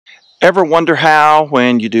Ever wonder how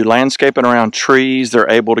when you do landscaping around trees, they're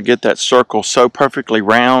able to get that circle so perfectly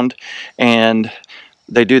round, and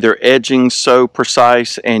they do their edging so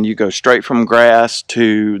precise, and you go straight from grass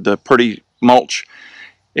to the pretty mulch?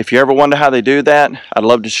 If you ever wonder how they do that, I'd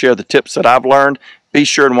love to share the tips that I've learned. Be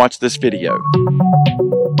sure and watch this video.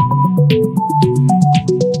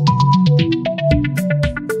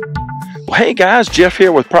 Hey guys, Jeff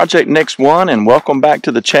here with Project Next One, and welcome back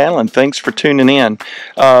to the channel, and thanks for tuning in.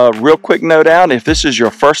 Real quick note out, if this is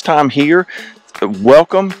your first time here,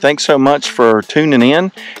 welcome. Thanks so much for tuning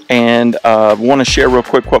in, and want to share real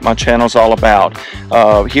quick what my channel is all about.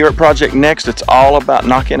 Here at Project Next, it's all about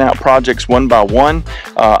knocking out projects one by one.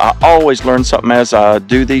 I always learn something as I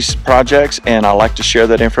do these projects, and I like to share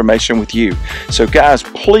that information with you. So guys,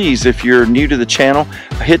 please, if you're new to the channel,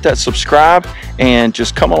 hit that subscribe and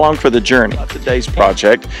just come along for the journey. Today's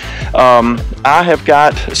project, I have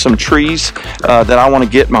got some trees that I want to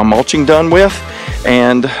get my mulching done with,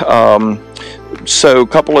 and so a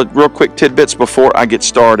couple of real quick tidbits before I get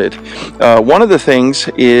started. One of the things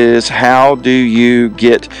is, how do you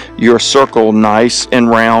get your circle nice and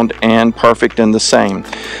round and perfect and the same?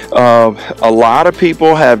 A lot of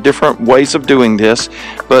people have different ways of doing this,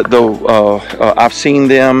 but I've seen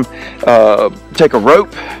them take a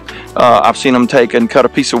rope. I've seen them take and cut a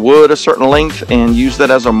piece of wood a certain length and use that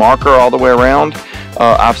as a marker all the way around.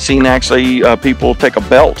 I've seen actually people take a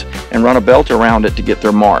belt and run a belt around it to get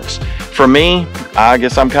their marks. For me, I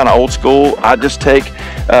guess I'm kind of old school. I just take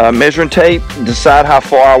measuring tape, decide how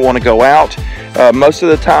far I want to go out. Most of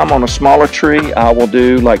the time on a smaller tree, I will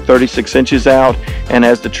do like 36 inches out, and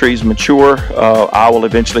as the trees mature, I will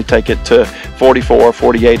eventually take it to 44 or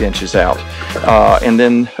 48 inches out. And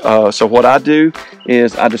then, so what I do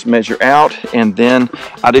is I just measure out, and then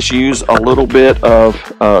I just use a little bit of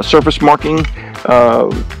surface marking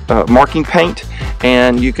paint,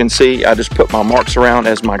 and you can see I just put my marks around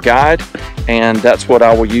as my guide, and that's what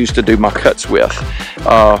I will use to do my cuts with.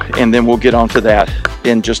 And then we'll get onto that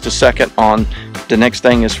in just a second on the next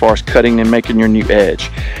thing as far as cutting and making your new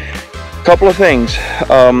edge. Couple of things.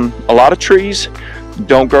 A lot of trees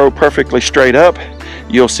don't grow perfectly straight up.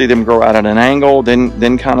 You'll see them grow out at an angle,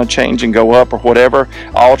 then kind of change and go up or whatever.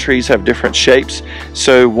 All trees have different shapes.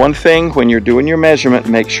 So one thing, when you're doing your measurement,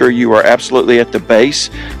 make sure you are absolutely at the base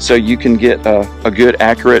so you can get a good,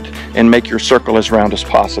 accurate, and make your circle as round as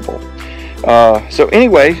possible. So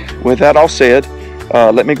anyway, with that all said,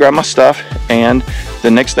 let me grab my stuff, and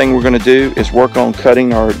the next thing we're going to do is work on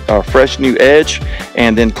cutting our fresh new edge,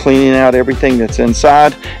 and then cleaning out everything that's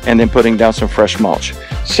inside, and then putting down some fresh mulch.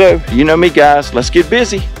 So, you know me guys, let's get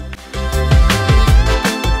busy.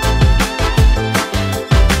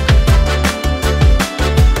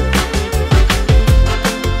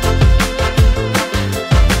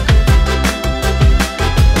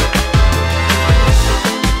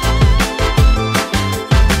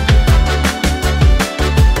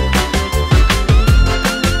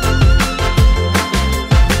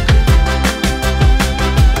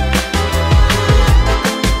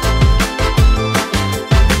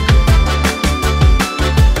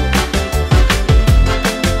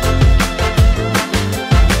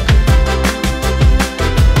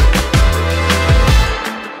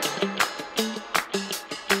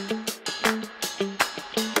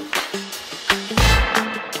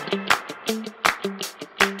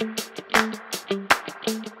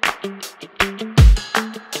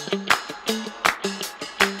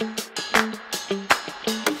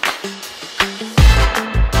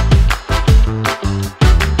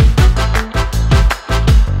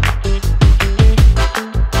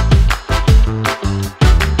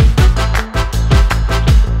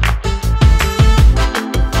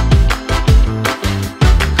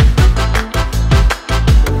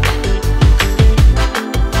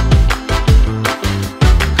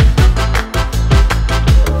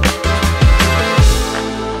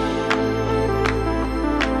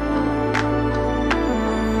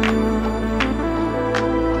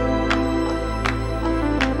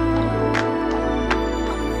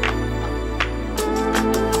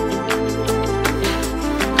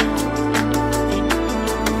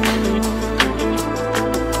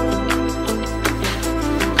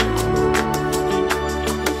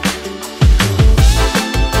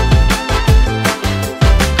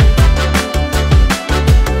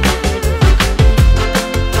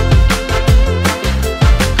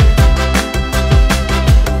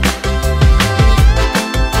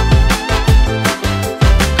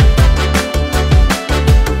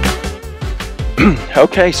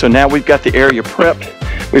 Okay, so now we've got the area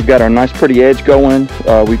prepped. We've got our nice pretty edge going.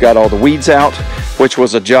 We've got all the weeds out, which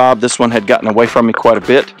was a job. This one had gotten away from me quite a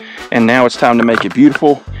bit, and now it's time to make it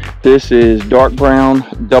beautiful. This is dark brown,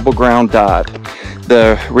 double ground dyed.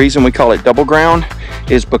 The reason we call it double ground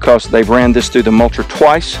is because they ran this through the mulcher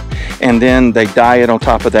twice and then they dye it on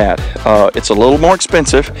top of that. It's a little more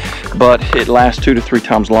expensive, but it lasts 2 to 3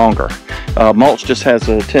 times longer. Mulch just has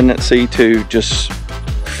a tendency to just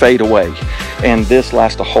fade away, and this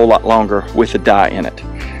lasts a whole lot longer with the dye in it.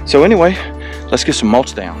 So anyway, let's get some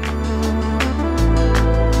mulch down.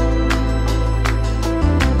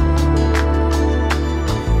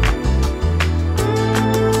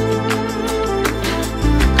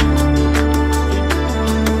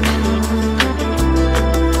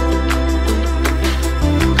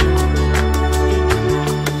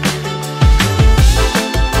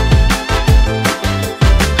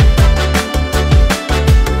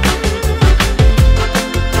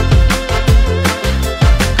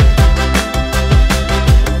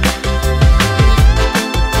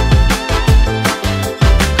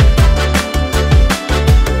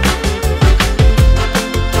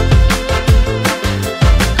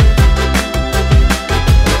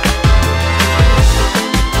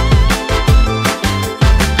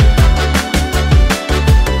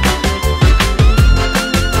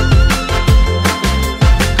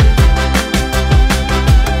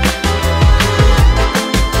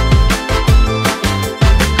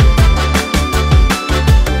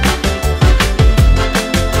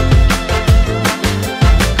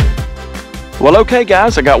 Well, okay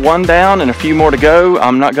guys, I got one down and a few more to go.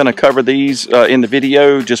 I'm not going to cover these in the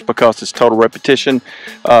video just because it's total repetition.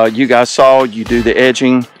 You guys saw you do the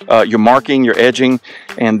edging, your marking, your edging,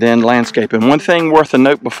 and then landscaping. One thing worth a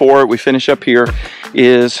note before we finish up here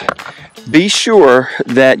is be sure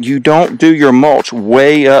that you don't do your mulch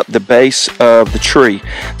way up the base of the tree.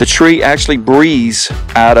 The tree actually breathes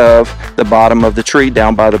out of the bottom of the tree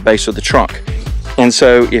down by the base of the trunk. And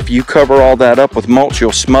so if you cover all that up with mulch,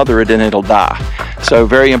 you'll smother it and it'll die. So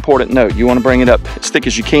very important note, you want to bring it up as thick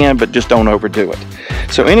as you can, but just don't overdo it.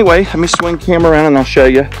 So anyway, let me swing the camera around and I'll show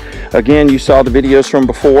you. Again, you saw the videos from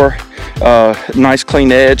before. Nice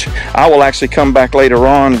clean edge. I will actually come back later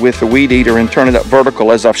on with the weed eater and turn it up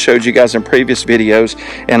vertical as I've showed you guys in previous videos,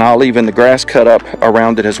 and I'll even the grass cut up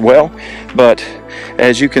around it as well. But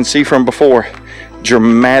as you can see from before,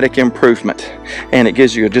 dramatic improvement, and it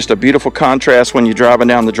gives you just a beautiful contrast when you're driving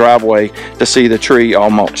down the driveway to see the tree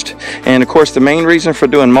all mulched. And of course, the main reason for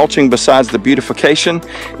doing mulching besides the beautification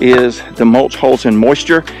is the mulch holds in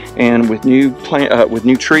moisture, and with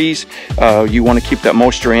new trees, you want to keep that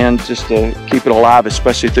moisture in just to keep it alive,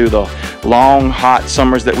 especially through the long hot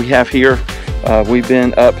summers that we have here. We've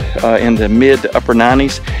been up in the mid to upper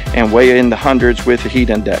 90s and way in the hundreds with the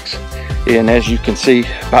heat index. And as you can see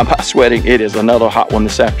by my sweating, it is another hot one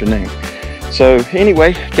this afternoon. So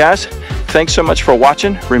anyway, guys, thanks so much for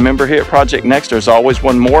watching. Remember, here at Project Next, there's always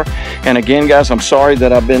one more. And again, guys, I'm sorry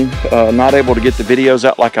that I've been not able to get the videos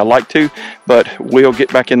out like I like to, but we'll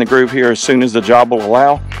get back in the groove here as soon as the job will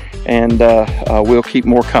allow, and we'll keep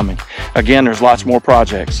more coming. Again, there's lots more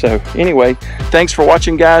projects. So anyway, thanks for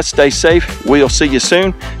watching, guys. Stay safe. We'll see you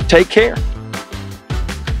soon. Take care.